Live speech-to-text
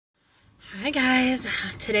Hi guys,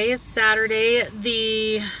 today is Saturday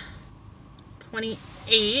the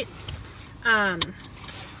 28th.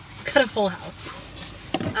 Got a full house.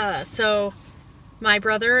 So my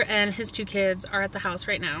brother and his two kids are at the house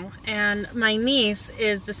right now, and my niece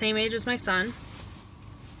is the same age as my son,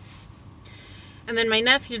 and then my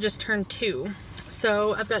nephew just turned 2.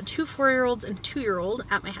 So I've got 2 4-year-olds and 2-year-old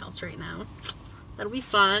at my house right now. That'll be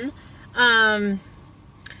fun.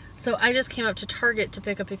 So I just came up to Target to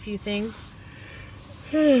pick up a few things,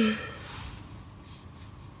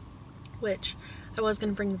 which I was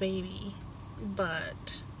going to bring the baby,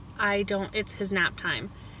 but it's his nap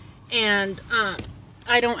time, and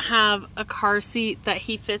I don't have a car seat that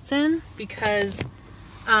he fits in because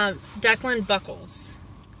Declan buckles,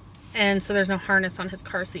 and so there's no harness on his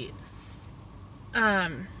car seat.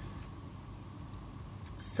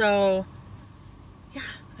 So yeah,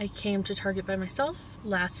 I came to Target by myself.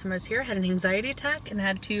 Last time I was here, I had an anxiety attack and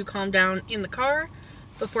had to calm down in the car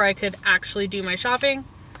before I could actually do my shopping.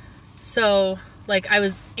 So, I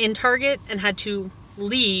was in Target and had to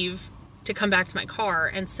leave to come back to my car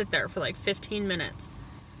and sit there for 15 minutes.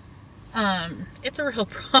 It's a real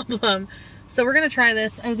problem. So we're going to try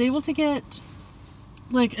this. I was able to get,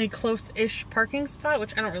 a close-ish parking spot,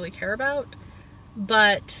 which I don't really care about.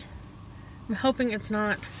 But I'm hoping it's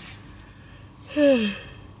not...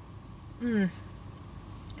 I'm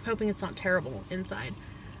hoping it's not terrible inside.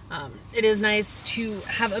 It is nice to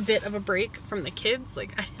have a bit of a break from the kids.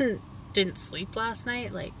 I didn't sleep last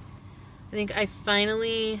night. I think I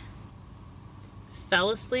finally fell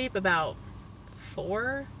asleep about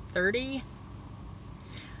 4:30. I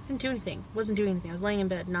didn't do anything. Wasn't doing anything. I was laying in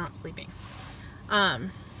bed, not sleeping.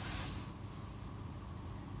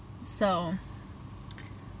 So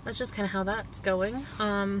that's just kind of how that's going.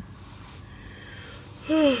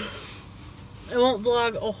 I won't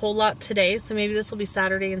vlog a whole lot today, so maybe this will be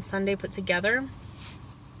Saturday and Sunday put together.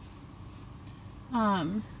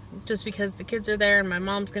 Just because the kids are there and my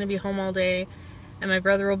mom's going to be home all day and my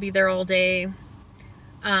brother will be there all day.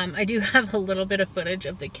 I do have a little bit of footage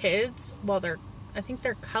of the kids while I think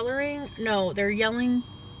they're coloring. No, they're yelling.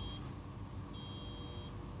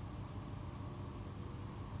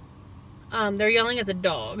 They're yelling at the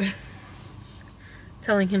dog,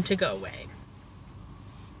 telling him to go away.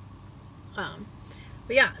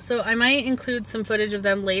 But yeah, so I might include some footage of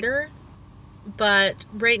them later, but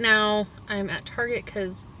right now I'm at Target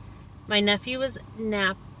because my nephew was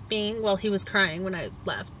napping. Well, he was crying when I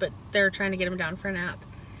left, but they're trying to get him down for a nap.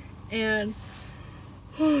 And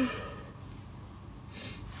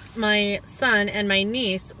my son and my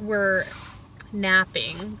niece were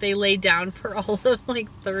napping. They laid down for all of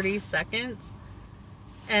 30 seconds,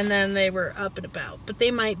 and then they were up and about. But they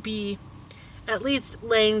might be at least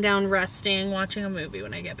laying down, resting, watching a movie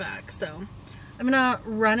when I get back. So I'm gonna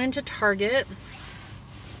run into Target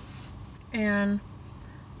and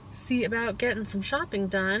see about getting some shopping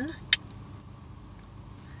done.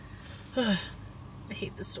 I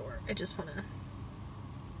hate the store. I just want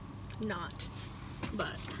to not.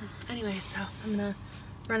 But anyway, so I'm gonna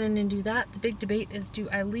run in and do that. The big debate is, do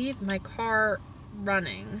I leave my car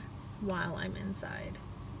running while I'm inside?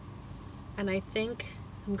 And I think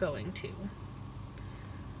I'm going to.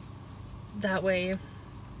 That way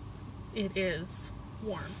it is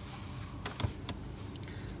warm.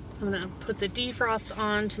 So I'm going to put the defrost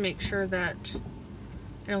on to make sure that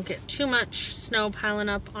I don't get too much snow piling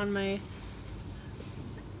up on my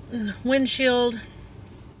windshield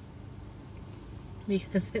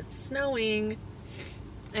because it's snowing.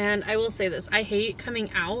 And I will say this, I hate coming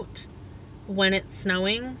out when it's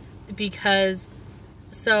snowing because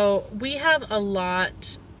we have a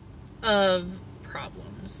lot of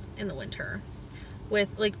problems in the winter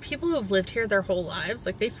with people who have lived here their whole lives.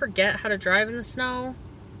 They forget how to drive in the snow.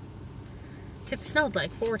 It snowed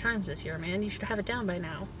 4 times this year, man. You should have it down by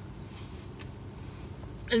now.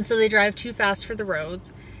 And so they drive too fast for the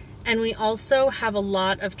roads. And we also have a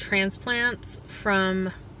lot of transplants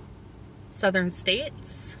from southern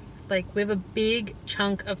states. We have a big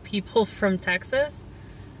chunk of people from Texas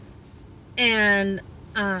and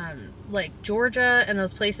Georgia and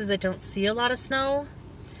those places that don't see a lot of snow.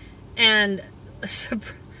 And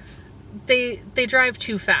they drive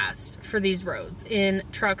too fast for these roads in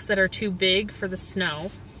trucks that are too big for the snow,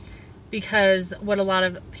 because what a lot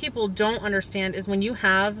of people don't understand is when you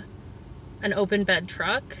have an open bed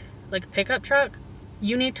truck, a pickup truck,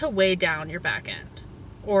 you need to weigh down your back end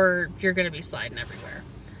or you're going to be sliding everywhere.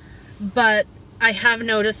 But I have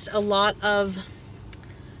noticed a lot of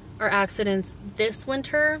our accidents this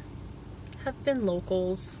winter have been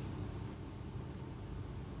locals,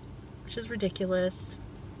 which is ridiculous.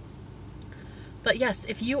 But yes,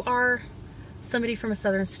 if you are somebody from a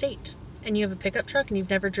southern state and you have a pickup truck and you've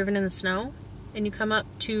never driven in the snow and you come up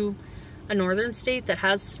to a northern state that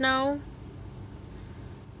has snow,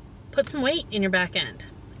 put some weight in your back end.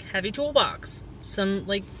 Like a heavy toolbox. Some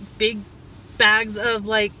like big bags of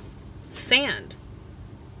like sand.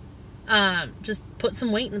 Just put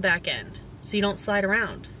some weight in the back end so you don't slide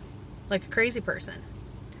around like a crazy person.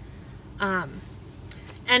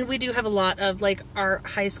 And we do have a lot of like our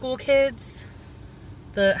high school kids.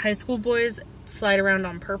 The high school boys slide around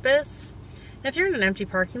on purpose. And if you're in an empty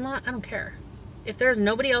parking lot, I don't care. If there's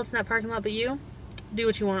nobody else in that parking lot but you, do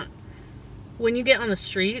what you want. When you get on the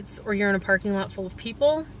streets or you're in a parking lot full of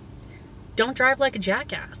people, don't drive like a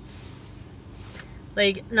jackass.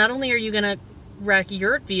 Like, not only are you going to wreck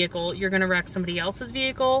your vehicle, you're going to wreck somebody else's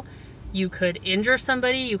vehicle. You could injure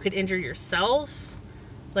somebody. You could injure yourself.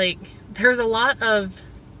 Like, there's a lot of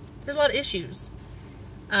issues.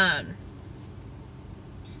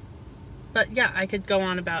 But yeah, I could go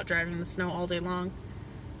on about driving in the snow all day long.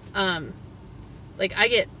 Like, I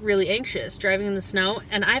get really anxious driving in the snow,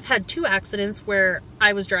 and I've had 2 accidents where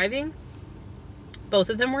I was driving. Both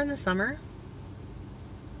of them were in the summer.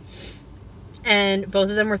 And both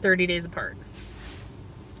of them were 30 days apart.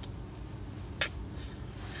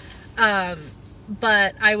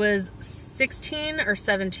 But I was 16 or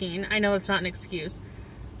 17. I know that's not an excuse.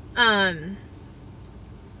 None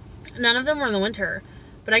of them were in the winter.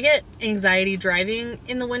 But I get anxiety driving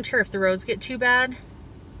in the winter if the roads get too bad.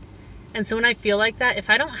 And so when I feel like that, if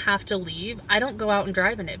I don't have to leave, I don't go out and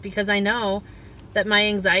drive in it. Because I know that my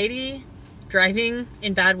anxiety driving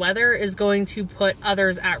in bad weather is going to put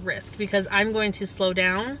others at risk. Because I'm going to slow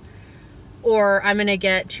down. Or I'm going to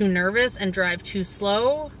get too nervous and drive too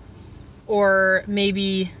slow. Or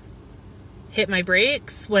maybe hit my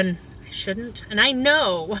brakes when I shouldn't. And I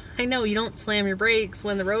know you don't slam your brakes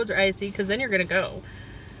when the roads are icy, because then you're going to go.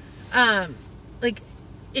 Like,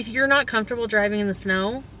 if you're not comfortable driving in the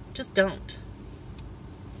snow, just don't.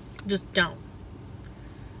 Just don't.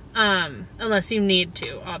 Unless you need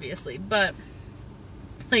to, obviously. But,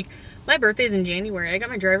 like, my birthday's in January. I got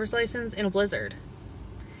my driver's license in a blizzard.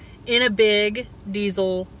 In a big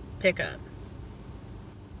diesel pickup.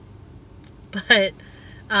 But,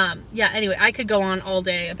 yeah, anyway, I could go on all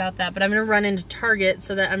day about that. But I'm going to run into Target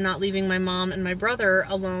so that I'm not leaving my mom and my brother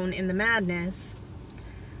alone in the madness.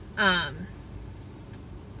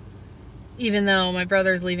 Even though my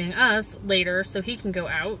brother's leaving us later so he can go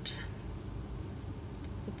out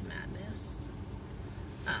with the madness.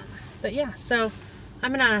 But yeah, so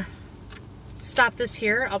I'm going to stop this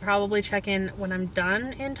here. I'll probably check in when I'm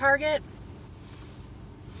done in Target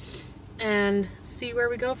and see where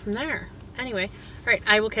we go from there. Anyway, all right,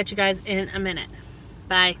 I will catch you guys in a minute.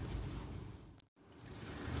 Bye.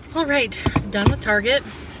 All right, done with Target.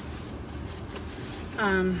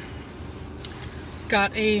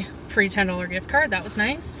 Got a free $10 gift card. That was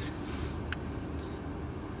nice.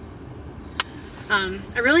 I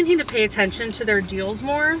really need to pay attention to their deals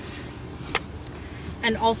more.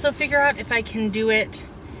 And also figure out if I can do it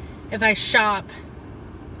if I shop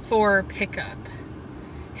for pickup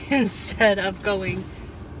instead of going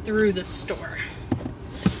through the store.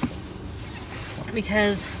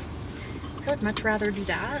 Because I would much rather do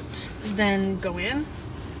that than go in.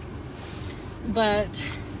 But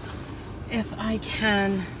if I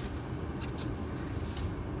can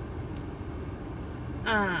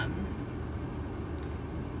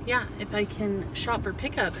yeah, if I can shop for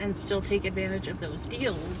pickup and still take advantage of those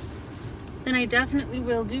deals, then I definitely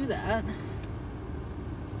will do that.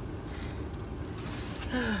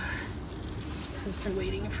 This person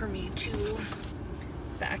waiting for me to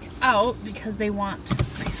back out because they want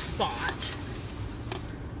my spot.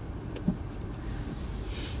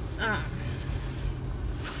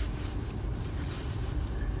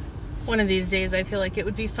 One of these days I feel like it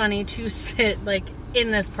would be funny to sit like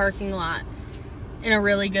in this parking lot in a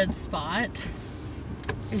really good spot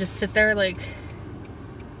and just sit there like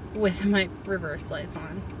with my reverse lights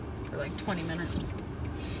on for like 20 minutes.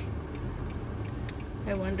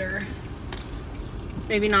 I wonder,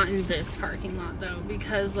 maybe not in this parking lot though,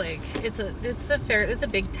 because like it's a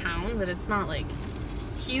big town, but it's not like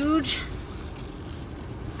huge.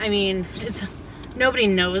 I mean, nobody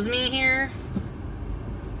knows me here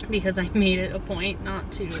because I made it a point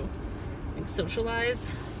not to like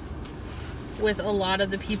socialize with a lot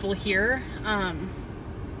of the people here.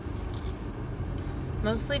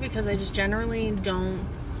 Mostly because I just generally don't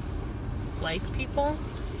like people.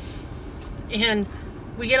 And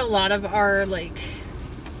we get a lot of our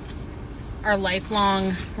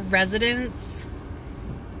lifelong residents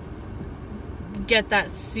get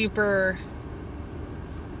that super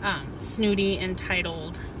snooty,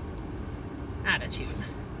 entitled attitude.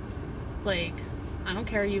 Like, I don't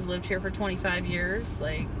care, you've lived here for 25 years.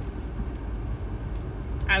 Like,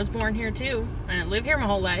 I was born here too. I didn't live here my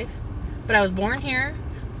whole life, but I was born here.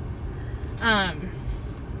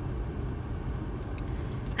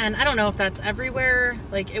 And I don't know if that's everywhere.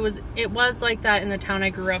 Like, it was like that in the town I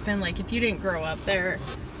grew up in. Like, if you didn't grow up there,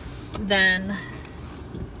 then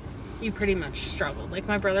you pretty much struggled. Like,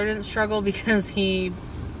 my brother didn't struggle because he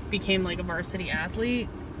became like a varsity athlete,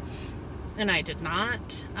 and I did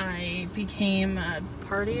not. I became a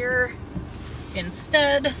partier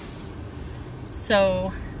instead.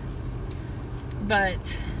 So,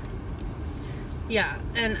 but yeah,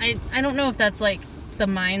 and I don't know if that's like the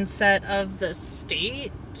mindset of the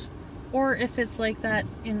state or if it's like that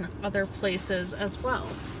in other places as well.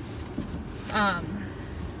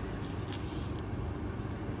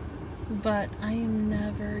 But I am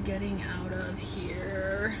never getting out of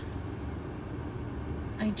here.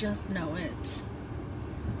 I just know it.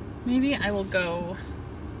 Maybe I will go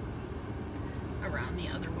around the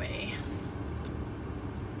other way.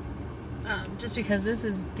 Just because this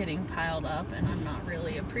is getting piled up and I'm not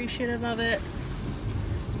really appreciative of it.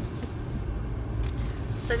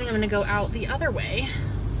 So I think I'm going to go out the other way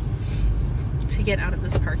to get out of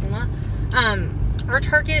this parking lot. Our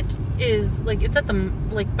Target is like, it's at the,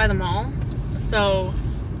 like, by the mall. So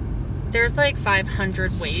there's like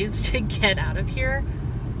 500 ways to get out of here.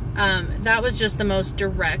 That was just the most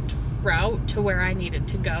direct route to where I needed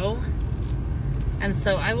to go. And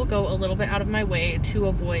so I will go a little bit out of my way to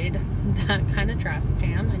avoid that kind of traffic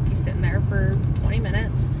jam. I'd be sitting there for 20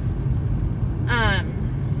 minutes.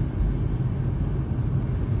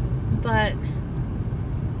 But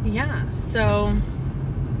yeah, so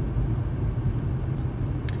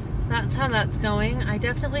that's how that's going. I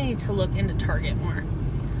definitely need to look into Target more.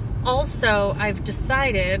 Also, I've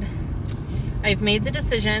made the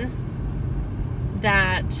decision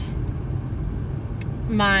that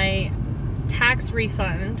my tax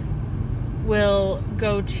refund will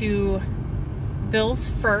go to bills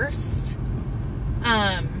first.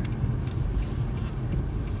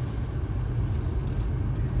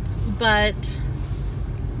 But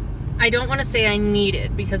I don't want to say I need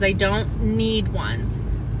it because I don't need one.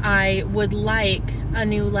 I would like a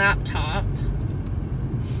new laptop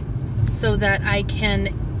so that I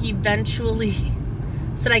can eventually,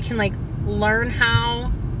 so that I can like learn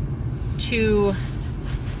how to,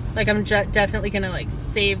 like, I'm definitely gonna like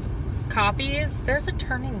save copies. There's a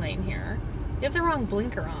turning lane here. You have the wrong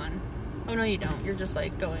blinker on. Oh no, you don't. You're just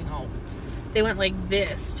like going all, they went like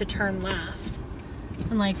this to turn left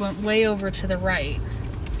and like went way over to the right.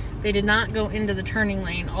 They did not go into the turning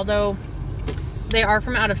lane, although they are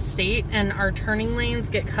from out of state and our turning lanes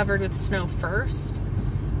get covered with snow first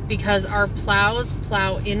because our plows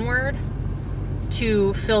plow inward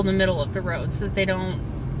to fill the middle of the road so that they don't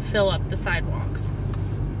fill up the sidewalks.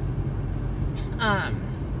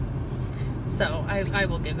 So I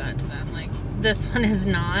will give that to them. Like, this one is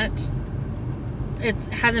not, it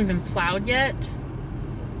hasn't been plowed yet.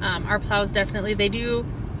 Our plows definitely, they do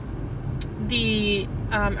the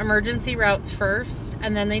emergency routes first,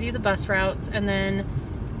 and then they do the bus routes, and then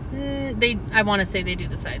I want to say they do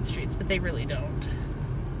the side streets, but they really don't.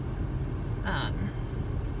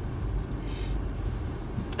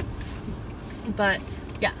 But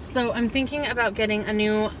yeah, so I'm thinking about getting a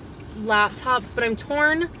new laptop, but I'm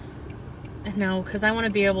torn. No, because I want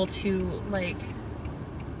to be able to like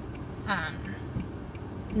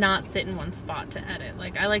not sit in one spot to edit.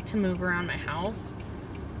 Like, I like to move around my house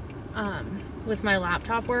with my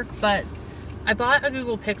laptop work, but I bought a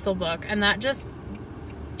Google Pixel book, and that just,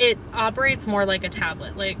 it operates more like a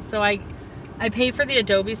tablet. Like, so I pay for the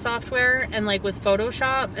Adobe software, and like with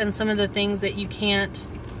Photoshop and some of the things that you can't,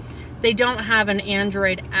 they don't have an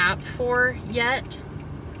Android app for yet.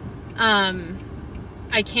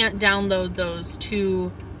 I can't download those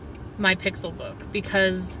to my Pixel book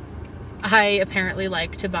because I apparently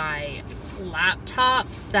like to buy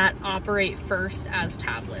laptops that operate first as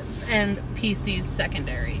tablets and PCs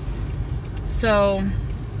secondary. So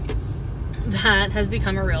that has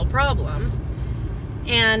become a real problem.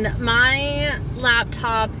 And my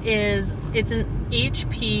laptop it's an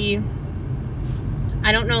HP,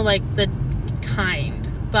 I don't know like the kind,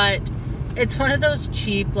 but it's one of those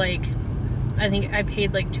cheap, like, I think I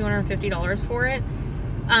paid like $250 for it.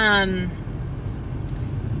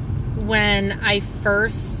 When I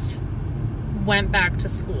first went back to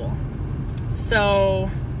school. So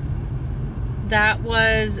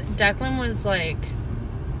Declan was like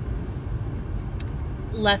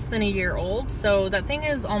less than a year old. So that thing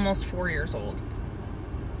is almost 4 years old.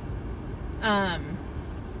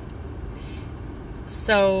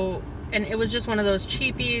 So and it was just one of those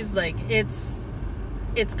cheapies. Like, it's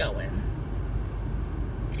going.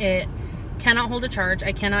 It cannot hold a charge.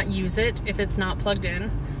 I cannot use it if it's not plugged in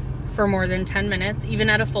for more than 10 minutes. Even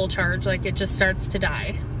at a full charge, like, it just starts to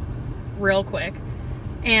die real quick.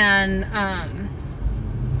 And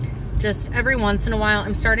just every once in a while,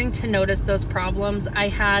 I'm starting to notice those problems I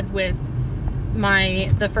had with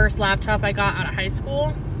the first laptop I got out of high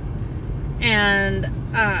school. And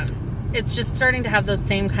it's just starting to have those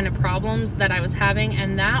same kind of problems that I was having.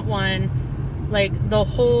 And that one, like, the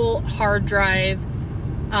whole hard drive,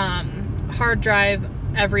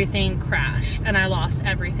 everything crashed, and I lost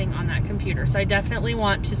everything on that computer. So I definitely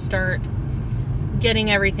want to start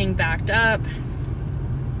getting everything backed up.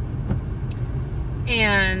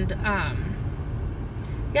 And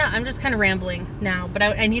yeah, I'm just kind of rambling now, but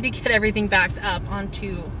I need to get everything backed up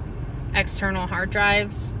onto external hard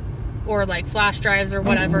drives or like flash drives or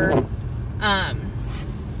whatever.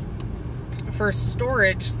 For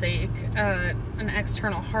storage sake, an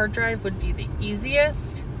external hard drive would be the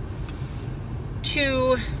easiest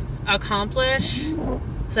to accomplish,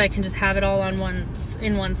 so I can just have it all in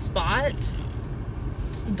one spot.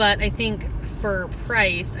 But I think for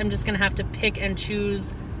price, I'm just gonna have to pick and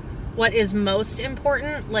choose what is most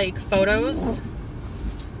important, like photos,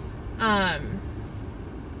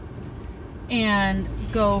 and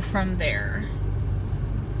go from there.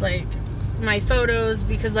 Like my photos,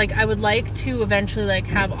 because like I would like to eventually like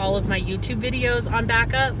have all of my YouTube videos on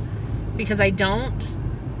backup, because I don't.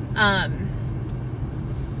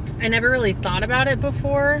 I never really thought about it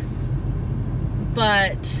before,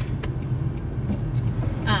 but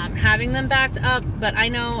having them backed up. But I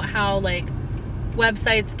know how like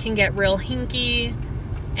websites can get real hinky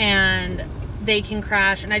and they can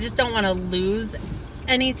crash, and I just don't want to lose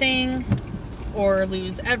anything or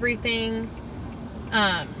lose everything.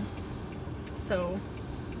 So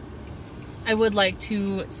I would like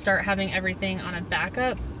to start having everything on a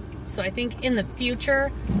backup. So I think in the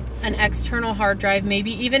future, an external hard drive,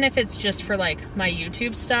 maybe even if it's just for like my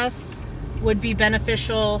YouTube stuff, would be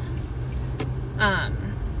beneficial. I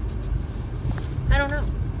don't know.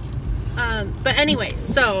 But anyway,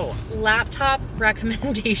 so laptop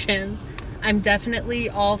recommendations, I'm definitely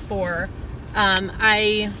all for.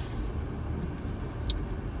 I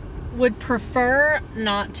would prefer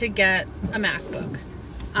not to get a MacBook.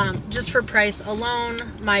 Just for price alone,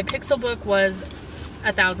 my Pixelbook was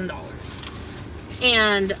 $1,000.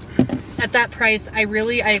 And at that price, I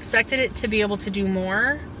expected it to be able to do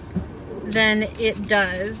more than it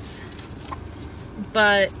does.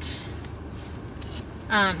 But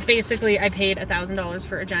basically, I paid $1,000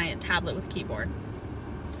 for a giant tablet with keyboard.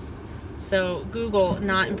 So Google,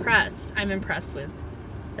 not impressed. I'm impressed with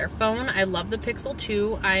their phone. I love the Pixel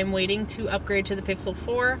 2. I'm waiting to upgrade to the Pixel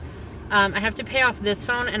 4. I have to pay off this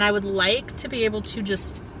phone, and I would like to be able to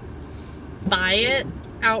just buy it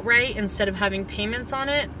outright instead of having payments on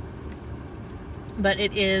it. But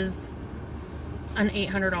it is an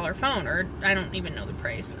 $800 phone, or I don't even know the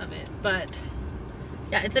price of it. But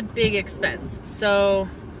yeah, it's a big expense. So,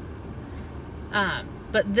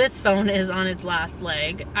 but this phone is on its last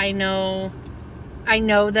leg. I know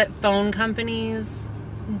that phone companies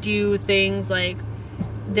do things like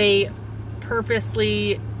they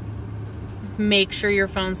purposely make sure your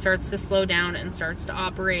phone starts to slow down and starts to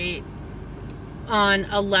operate on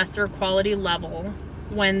a lesser quality level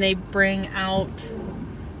when they bring out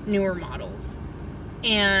newer models.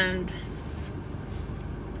 And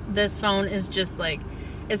this phone is just like,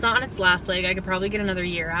 it's not on its last leg. I could probably get another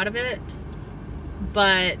year out of it,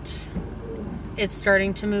 but it's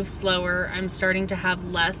starting to move slower. I'm starting to have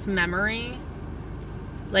less memory.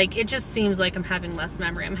 Like, it just seems like I'm having less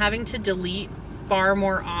memory. I'm having to delete far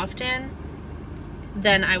more often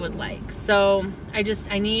than I would like. So I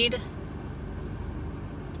need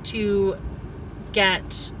to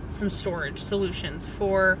get some storage solutions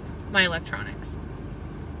for my electronics.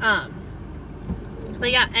 But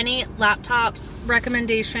yeah, any laptops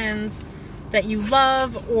recommendations that you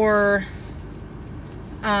love, or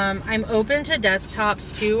I'm open to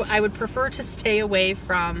desktops too. I would prefer to stay away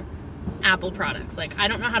from Apple products. Like, I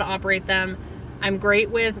don't know how to operate them. I'm great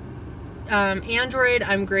with Android.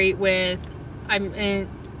 I'm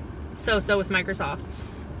so with Microsoft.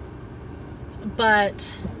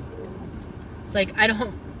 But like, I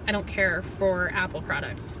don't care for Apple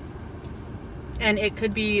products. And it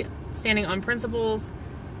could be standing on principles,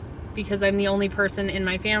 because I'm the only person in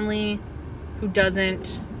my family who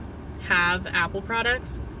doesn't have Apple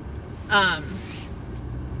products.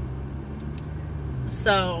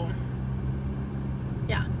 So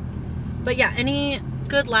yeah. But yeah, any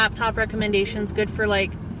good laptop recommendations, good for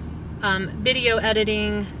like video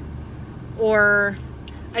editing, or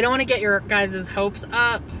I don't want to get your guys' hopes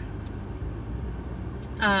up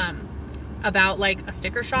about like a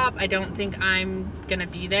sticker shop. I don't think I'm gonna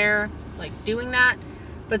be there like doing that,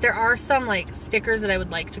 but there are some like stickers that I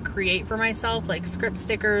would like to create for myself, like script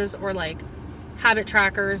stickers or like habit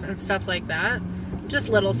trackers and stuff like that. Just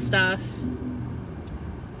little stuff.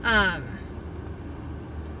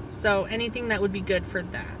 So anything that would be good for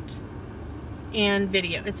that. And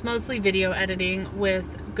video. It's mostly video editing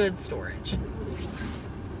with good storage.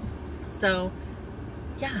 So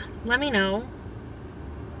yeah, let me know.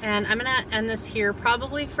 And I'm going to end this here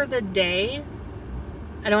probably for the day.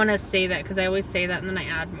 I don't want to say that because I always say that and then I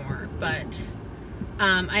add more. But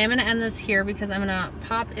I am going to end this here because I'm going to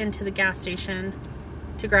pop into the gas station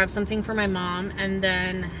to grab something for my mom and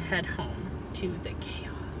then head home to the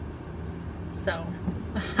chaos. So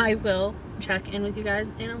I will check in with you guys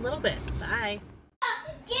in a little bit. Bye.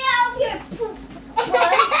 Get out of here, poop.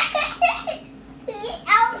 Get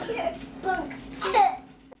out of here, punk.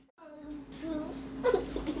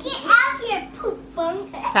 Get out of here, poop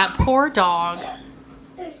bunk. That poor dog.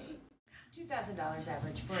 $2,000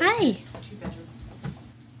 average for Hi. a 2-bedroom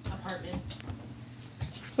apartment.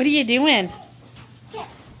 What are you doing?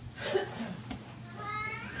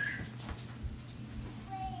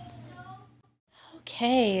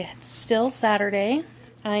 Okay, it's still Saturday.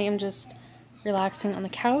 I am just relaxing on the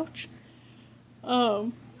couch.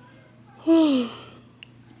 I've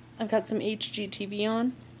got some HGTV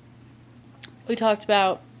on. We talked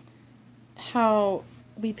about how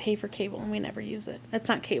we pay for cable and we never use it. It's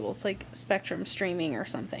not cable, it's like Spectrum streaming or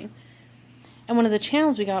something. And one of the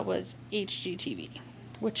channels we got was HGTV,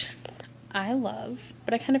 which I love,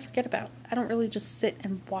 but I kind of forget about. I don't really just sit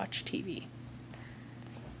and watch TV.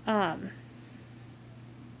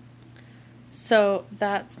 So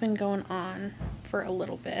that's been going on for a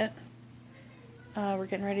little bit. We're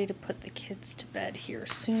getting ready to put the kids to bed here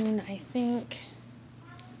soon, I think.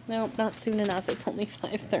 Nope, not soon enough. It's only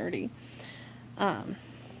 5:30.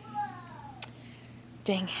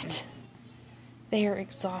 Dang it. They are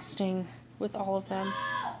exhausting with all of them.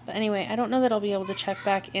 But anyway, I don't know that I'll be able to check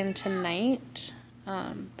back in tonight.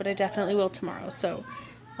 But I definitely will tomorrow. So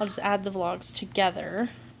I'll just add the vlogs together.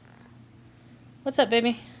 What's up,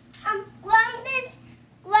 baby?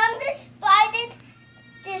 Grandma spotted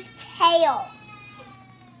this tail.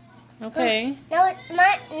 Okay. Now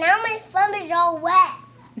my thumb is all wet.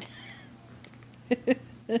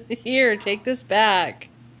 Here, take this back.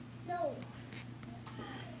 No.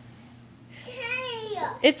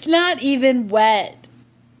 Tail. It's not even wet.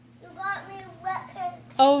 You got me wet because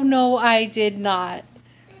Oh, no, I did not.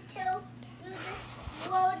 the tail, you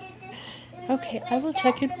just loaded this. Okay, I will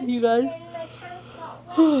check in with you guys. And my tongue's not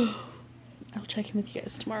wet. I'll check in with you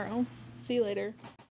guys tomorrow. See you later.